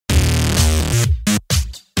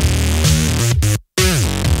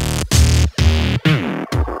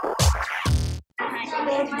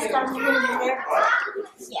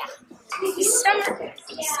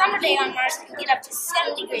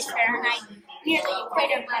near the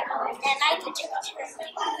equator, and I could take pictures.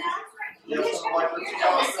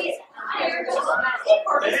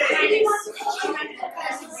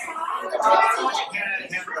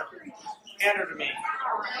 Hand her to me.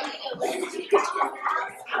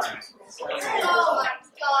 Oh my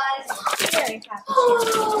God! Very happy.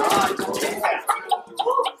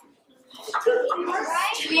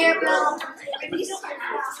 Here, bro.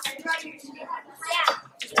 Yeah.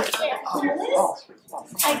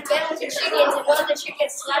 I bet with the chickens, and one of the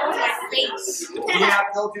chickens slapped my face. Yeah,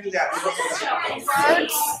 don't do that.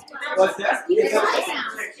 Birds. What's that?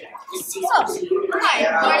 Hi,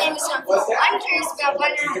 my name is Uncle. I'm curious about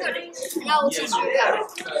binary coding, and I will teach you about it.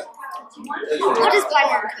 What is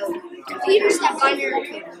binary code? Computers have binary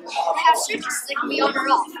code. They have circuits that can be on or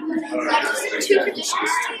off. That is two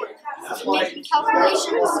conditions to work. Making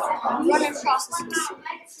calculations, running processes.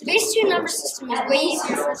 The base 2 number system is way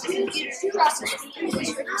easier for the computer to process than the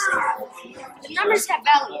circuits. The numbers have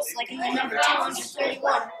values, like in the number 231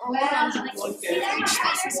 or 100, for each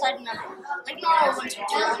space inside a number, like normal ones or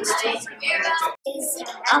two states.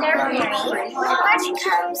 Under Mary, which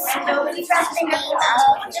comes from the name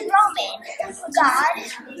of the Roman god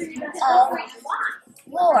of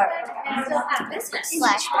war /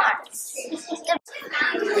 Mars.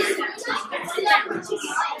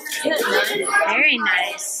 Very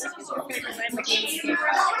nice. Lamborghini.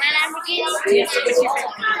 Yes, what's your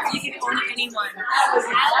favorite? You can own any one.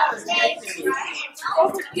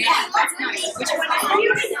 Yeah, that's nice. Which one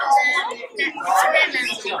is Red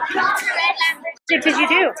What did you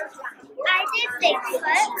do? I did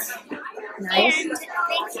Bigfoot. Nice. And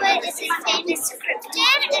Bigfoot is a famous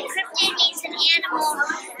cryptid, and cryptid means an animal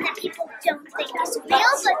that people don't think is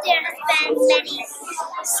real, but there have been many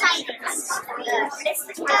sightings.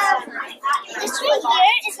 This right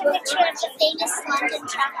here is a picture of the famous London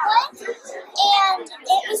Trackway, and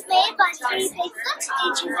it was made by 3 Bigfoots,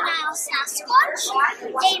 a juvenile Sasquatch,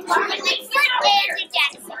 a Mormon Bigfoot, and a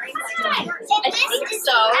Daddyfoot. And this is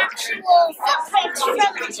the actual footprint from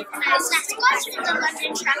the juvenile Sasquatch from the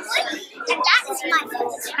London Trackway, and that is my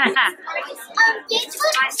foot.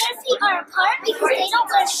 Bigfoot and their feet are apart because they don't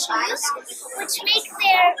wear shoes, which make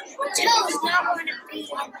their toes not want to be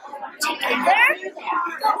together.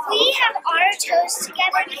 But we have our toes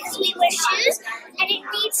together because we wear shoes, and it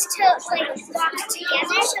needs to walk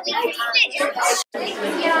together so we can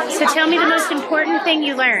fit. So tell me the most important thing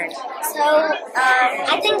you learned. So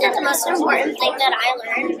I think that the most important thing that I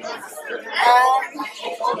learned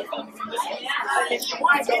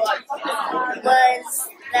was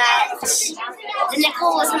that the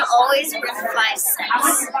nickel wasn't always worth 5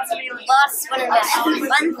 cents. Loss one of the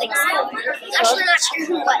fun things. I'm actually not sure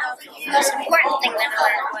what the most important thing that I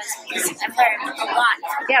learned was, because I've learned a lot.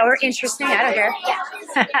 Yeah, we're interesting. I don't care.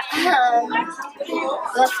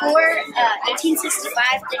 Before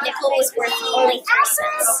 1865, the nickel was worth only 3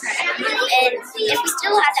 cents. And if we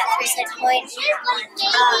still had that 3 cent coin,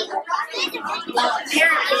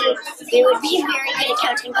 apparently we would be very good at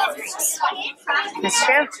counting by threes. That's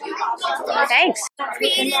true. Thanks.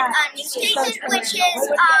 Created a new statement, which is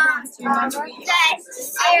that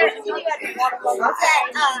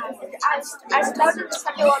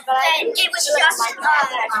it was just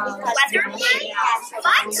weather, but there was no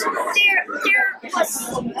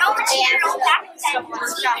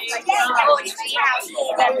material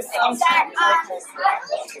back then that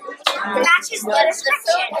matches the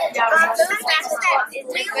description. Those matches that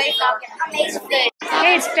really amazing.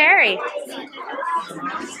 Hey, it's Barry.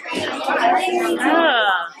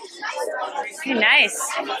 Oh, you're nice.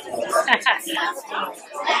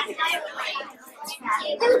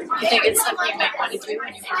 You think it's something you might want to do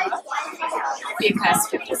when you grow up? Be a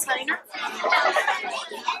CrossFit designer?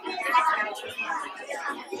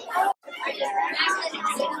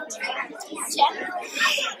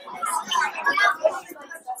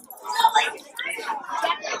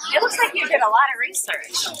 It looks like you did a lot of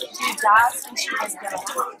research. Your dad thinks you was good.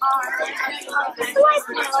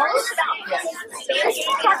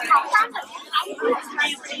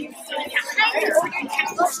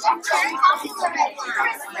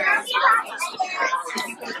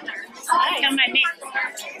 Come by me.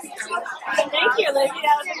 Thank you, Lizzie.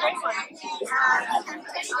 That was a great one.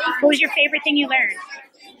 What was your favorite thing you learned?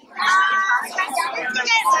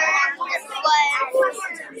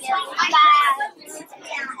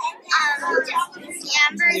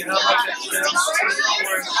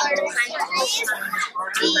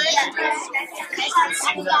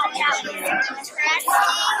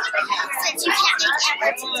 Since you can't make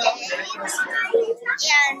ever today,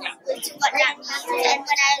 and what that means. And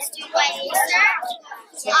when I was doing my research,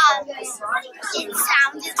 it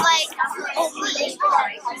sounded like only it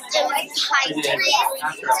was pine trees,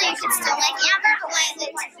 so you could still like amber, but when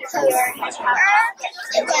it's closer,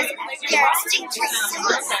 it was bursting trees. So it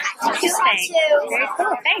was Interesting. Very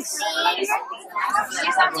cool. Thanks.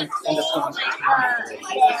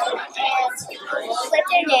 Clip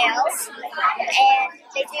their nails, and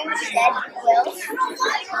they do dead quills.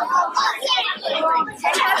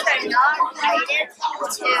 Sometimes they're not rated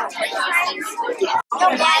to. The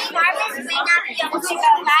white marbles may not be able to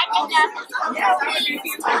go high enough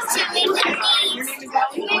to make their needs.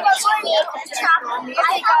 We were working on the chocolate because I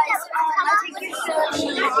think you're so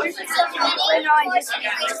many ways to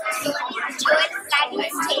it that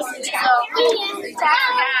was tasty.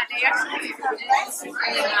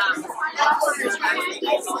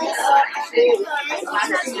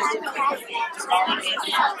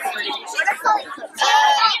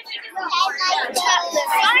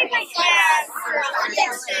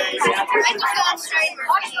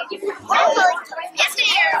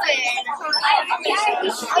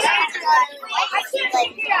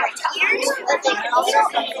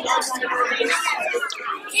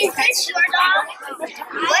 Is this your dog?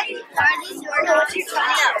 What are these your dogs? What's your dog?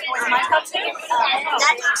 My cupcake?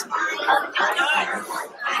 That's mine.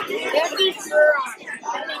 There'd be fur on it.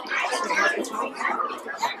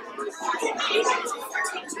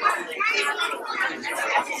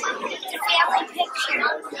 Family picture.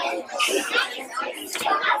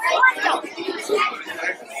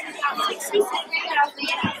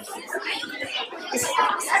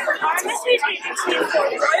 Our mystery training team for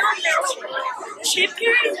Royal Mail ship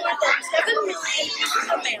carrying more than 7 million pieces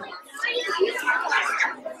of mail.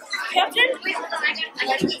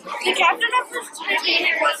 The captain of this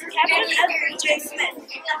training was Captain Edward J. Smith.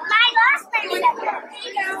 My last name is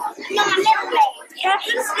no, my middle name.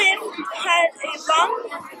 Captain Smith had a long,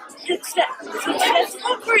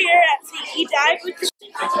 successful career at sea. He died with the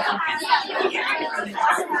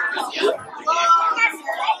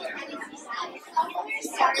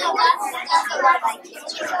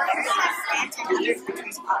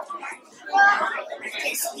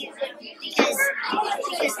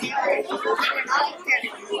Because they were not prepared.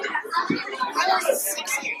 I was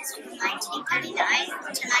 6 years, from 1939 to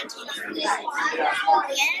 1985.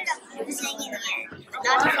 We ended up losing in the end, but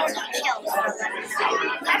not because we killed them.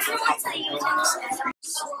 That's what I'll tell you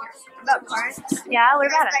about cars. Yeah, what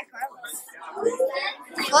about it?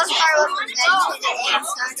 Most car was invented in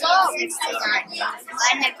 1769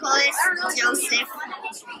 by Nicholas Joseph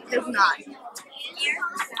Cugnot.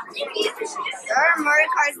 There are more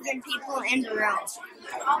cars than people in the room.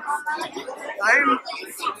 There are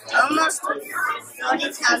almost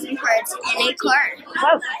 40,000 parts in a car.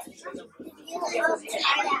 Whoa. 95%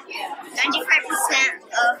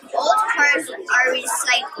 of old cars are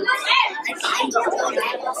recycled. Like in the old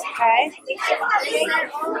ones. Okay.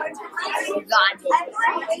 God.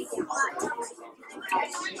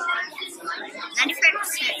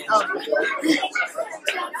 95% of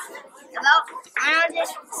about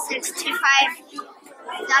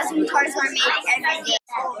 165,000 cars are made every day.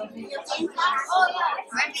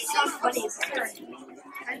 Might be so funny.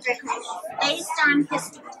 Based on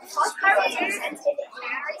history.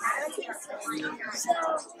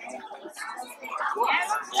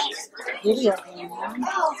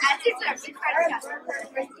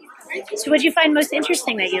 So what did you find most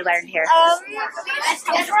interesting that you learned here?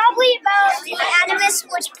 Probably about Animus,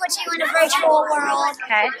 which puts you in a virtual world.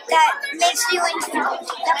 Okay. That makes you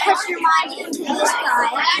that puts your mind into the sky.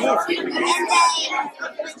 And then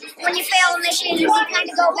when you fail a mission, you kind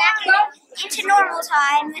of go back into normal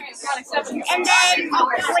time. And then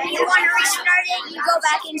when you want to restart it, you go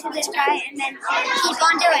back into the sky and then keep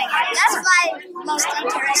on doing it. That's my most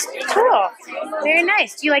interesting. Cool. Very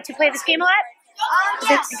nice. Do you like to play this game a lot? Is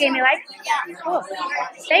it the game you like? Yeah. Cool.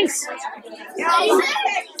 Thanks. And I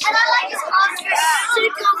like this monster.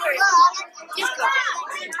 Just go.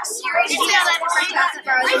 Siri, did you know that first class of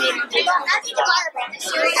ours named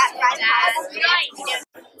Siri at Pride.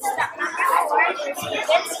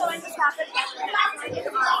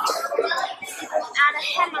 Add a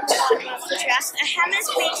hem on the bottom of the dress. A hem is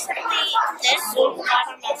basically this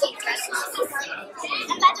bottom of the dress.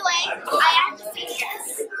 And by the way, I have to fix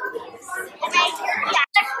this.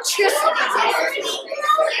 Electricity.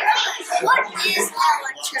 What is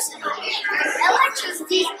electricity?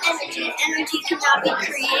 Electricity is energy. Energy cannot be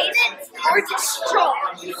created or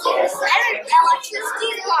destroyed. Electricity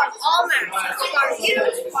is part of all matter. It's part of you,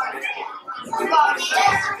 it's part of me.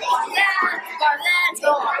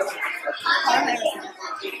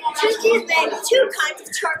 Electricity is made of two kinds of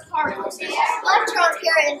charged particles. Electrons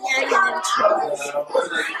carry a negative charge,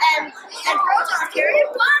 and and protons carry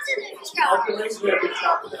positive charge. For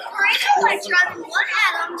each electron in one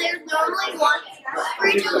atom, there's normally one. For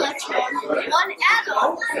each electron in one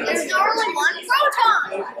atom, there's normally one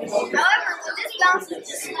proton. However, when this bounces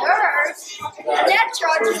dispersed, a net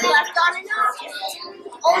charge is left on an object.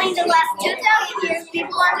 Only in the last 2,000 years,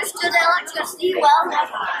 people understood electricity well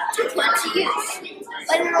enough to put to use.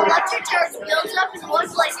 When an electric charge builds up in one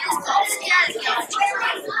place, it is called static charge.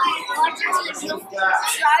 Electricity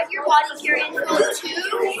inside your body carrying both two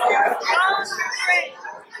electrons.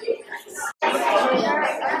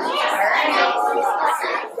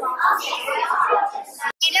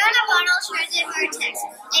 You don't know what else shows a vortex.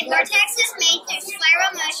 A vortex is made through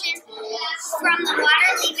spiral motion from the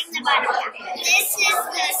water leaving the body. This is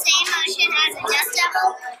the same motion as a dust devil,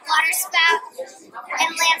 water spout, and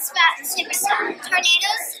land spout and superstar.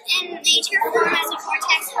 Tornadoes in nature form as a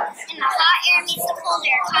vortex, and the hot air meets the cold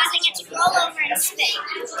air, causing it to roll over and spin.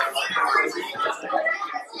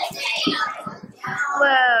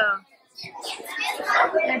 Whoa.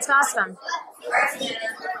 That's awesome.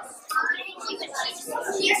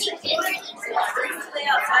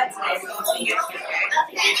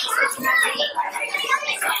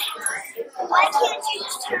 Why can't you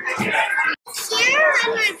just turn? Sarah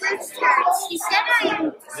and my birth chart. She said I am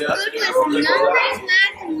good with numbers,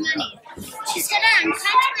 math, and money. She said I am kind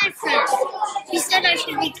to my friends. She said I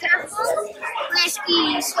should be careful when I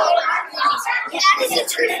ski solar movies. That is a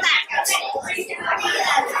true fact.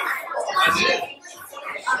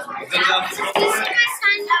 This is my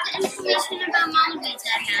sign of the information about mama beads I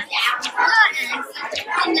have.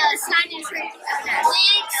 And the sign information of that.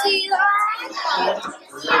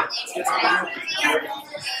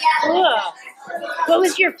 Cool. What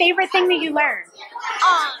was your favorite thing that you learned?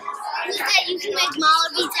 Was that you can make mala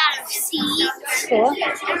beads out of seeds. Cool.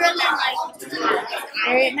 I really like it.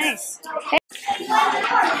 Very nice. Hey.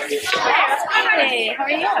 Hey, how are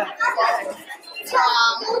you?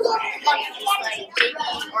 Monkeys like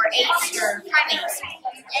babies or apes or primates.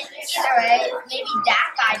 And either way, maybe that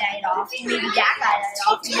guy died off, maybe that guy died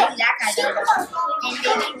off, maybe that guy died off, and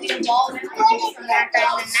maybe we evolved from that guy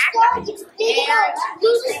and then that guy. And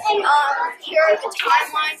here are the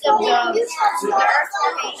timelines of the Earth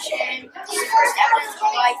formation, the first evidence of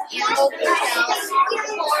life, animal cells,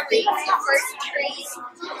 coral reefs, the first trees,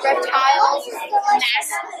 reptiles, mass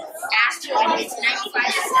asteroids,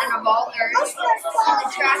 95% of all Earth. In the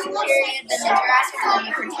Jurassic period, then the Jurassic and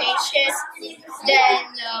the Cretaceous, then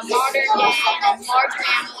the modern day, then large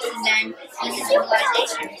mammals, and then human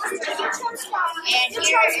civilization. And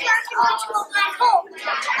here is a black hole.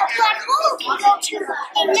 A black hole can go to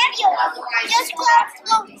a nebula. Just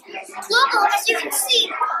Pluto, as you can see,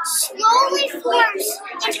 slowly forms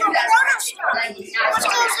into a protostar, which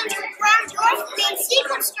goes into a brown dwarf main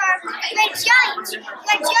sequence star, red giant.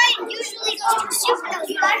 Red giant usually goes to a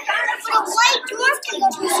supernova, but a white dwarf can go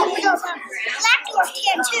to a supernova. Black dwarf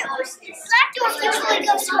can too. Black dwarf usually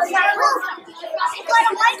goes to a black hole, but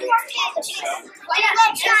a white dwarf can too. And a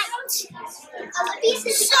red giant.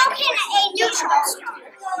 So can a neutron star.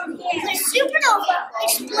 When a supernova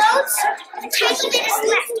explodes, a tiny bit is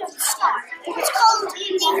left of the star. It's called a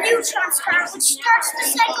neutron star, which starts the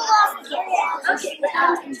cycle off again.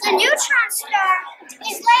 The neutron star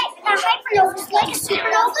is like a hypernova, is like a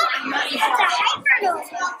supernova. The hypernova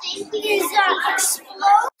is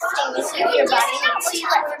explodes in your body. See,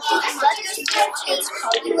 blood goes to your chest,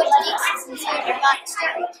 you would decrease inside your body.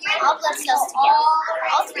 All blood cells together,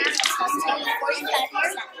 all three blood cells together,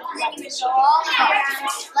 45%. Then you go all around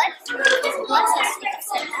blood cells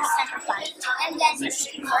simplify, and then you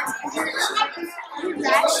see Raksha, Chakra,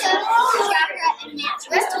 and Mans. The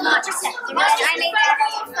rest of them are just set. The rest I made that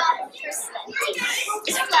 5%.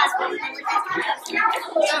 It's plasma.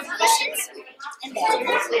 Missions and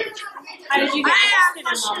batteries. How did you get interested in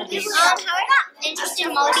all of these? How I got interested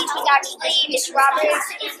in Mala Beads was actually Miss Roberts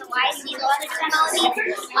and the YC Logic Mala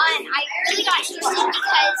Beads. I really got interested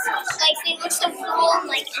because they look so cool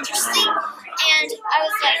and interesting. And I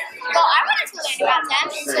was like, well, I wanted to learn about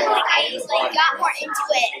them, and so I got more into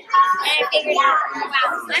it. And I figured out,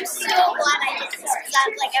 wow, I'm so glad I did this because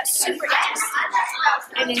I was super interested.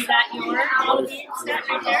 And is that your Mala Bead set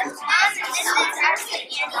right there? This is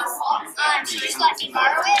actually Annie's. She just let me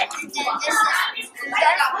borrow it, and then this is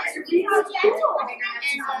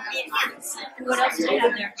And what else do you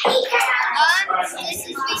have there? this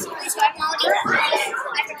is basically swipe melodies.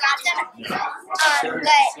 I forgot them. But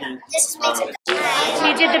this is basically. So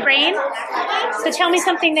you did the brain? So tell me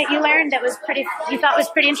something that you learned that was you thought was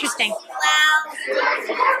pretty interesting. Well, I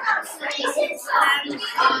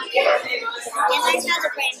learned how the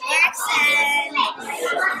brain works, and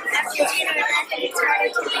after dinner, it's harder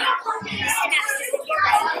to think.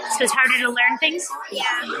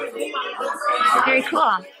 Very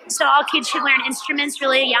cool. So all kids should learn instruments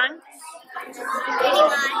really young? Pretty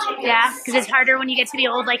much. Yeah, because it's harder when you get to be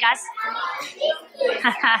old like us?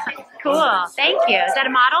 Cool. Thank you. Is that a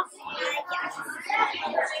model?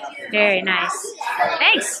 Very nice.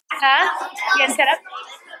 Thanks. You getting set up?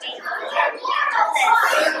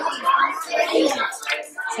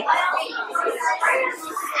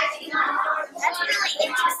 That's really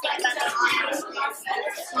interesting about the honors.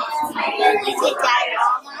 Is it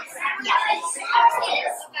diorama? Yes.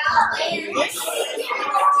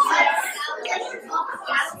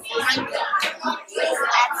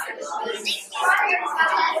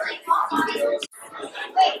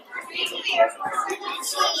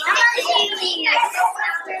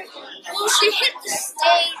 She hit the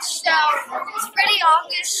stage, so it's pretty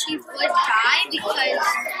obvious she would die because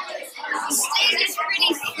the stage is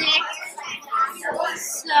pretty thick.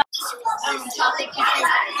 So, Topic because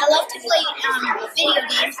I love to play video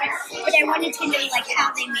games, but I wanted to know like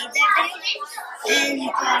how they made that video game.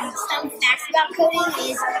 And some facts about coding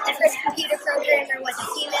is the first computer programmer was a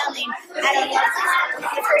female named Ada Lovelace.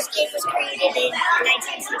 The first game was created in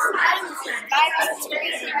 1961. The first virus was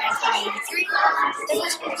created in 1983. The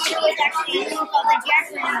first computer was actually a thing called the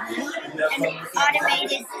Jacqueline, an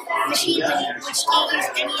automated machine which didn't use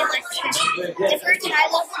any electricity. The first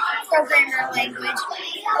high-level programmer language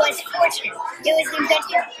was Fortran. It was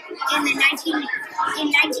invented in 1950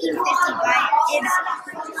 by Ibs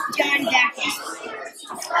John Backus.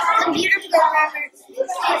 Computer programming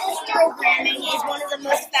is one of the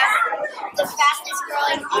fastest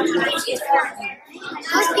growing occupations currently.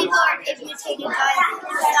 Most people are intimidated by the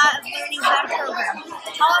thought of learning how to program.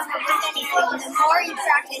 However, with anything, the more you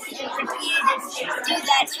practice and repeatedly do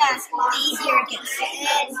that task, the easier it gets.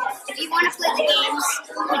 And if you want to play the games,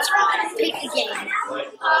 pick the game.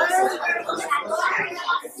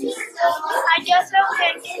 I guess I'll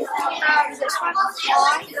pick this one.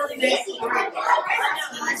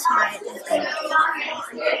 That's right.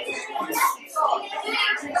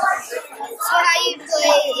 So how you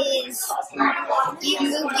play is you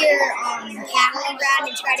move your camera around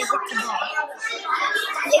and try to hit the ball.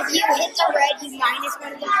 If you hit the red, you minus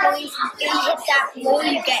one of the points. If you hit that blue,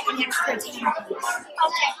 you get an extra 10 points.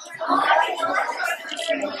 Okay.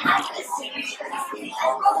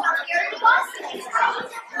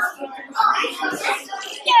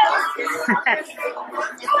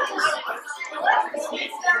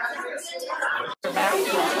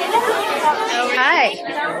 Hi.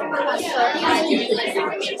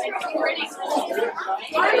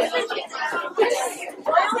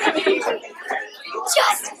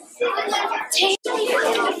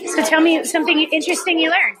 So tell me something interesting you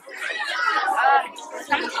learned.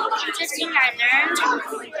 Something interesting I learned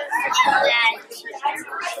that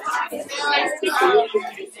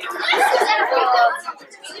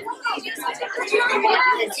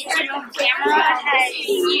the digital camera has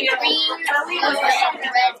green, blue, and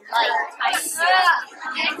red lights.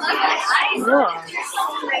 Cool.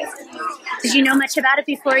 Did you know much about it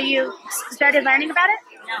before you started learning about it?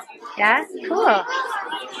 No. Yeah? Cool.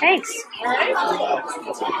 Thanks.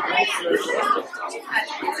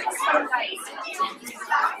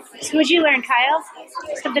 So what'd you learn, Kyle?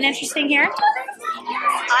 Something interesting here? I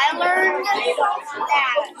learned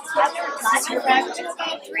that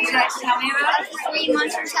three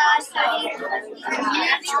months or so I studied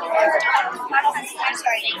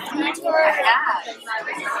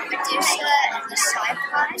Medusa and the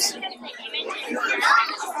Cyclops.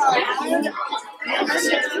 The most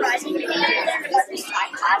surprising thing I learned about the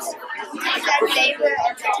Cyclops is that they were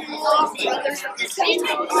originally brothers of the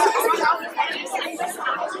Cyclops.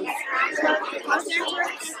 The most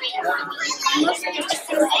interesting thing I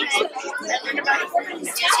learned about Medusa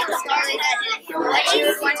was that she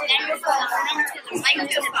was once microphone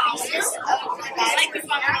to the basis of the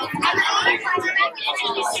microphone.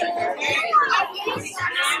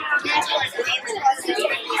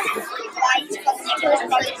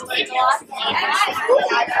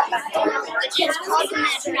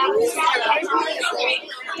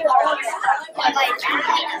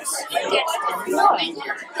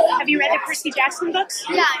 Have you read the Percy Jackson books?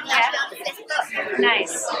 Yeah, I'm on the 5th book.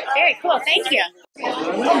 Nice. Very cool. Thank you.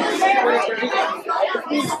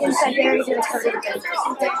 Inside there, he's going to cover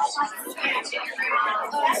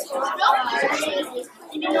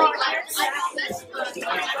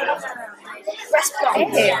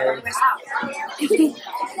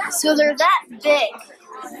So they're that big.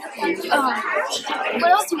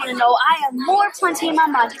 What else do you want to know? I have plenty in my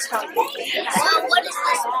mind to tell you. So what is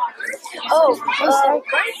this?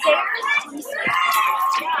 Right there.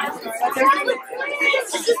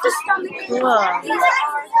 This is the stomach. Cool.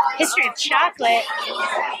 History of chocolate.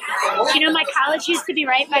 Do you know my college used to be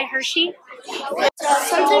right by Hershey?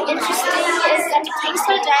 Something interesting is that the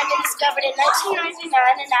Kingston diamond discovered in 1999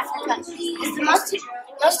 in Africa is the most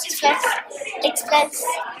expensive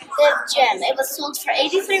gem. It was sold for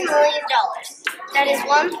 $83 million. That is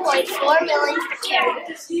 $1.4 million per carat.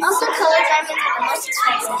 Also, colored diamonds are the most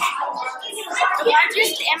expensive. The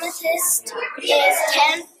largest amethyst is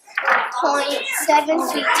 10.7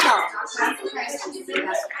 feet tall.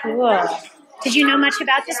 Cool. Did you know much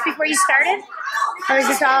about this before you started? Or is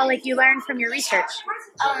this all like you learned from your research?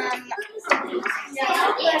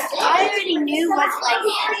 Yes, I already knew what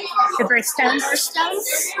The birthstones? birthstones.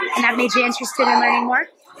 And that made you interested in learning more?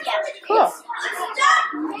 Yeah. Cool.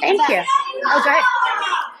 Thank you. Oh, good.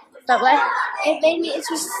 But what? It made me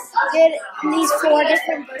interested in these 4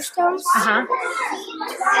 different birthstones. Uh-huh.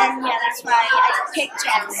 And yeah, that's why I picked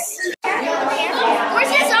gems.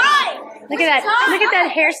 Where's his eye? Look at that. Look at that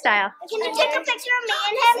hairstyle. Can you take a picture of me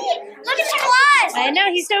and him? Look at your eyes. I know,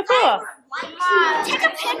 he's so cool. Take a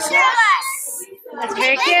picture of us. That's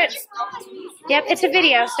very cute. Yep, it's a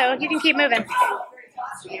video, so you can keep moving.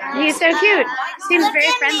 He's so cute. Seems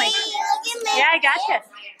very friendly. Look at me. Yeah, I gotcha.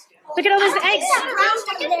 Look at all those eggs.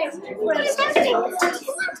 Look at there.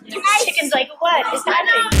 Chicken's like, what is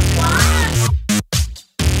happening?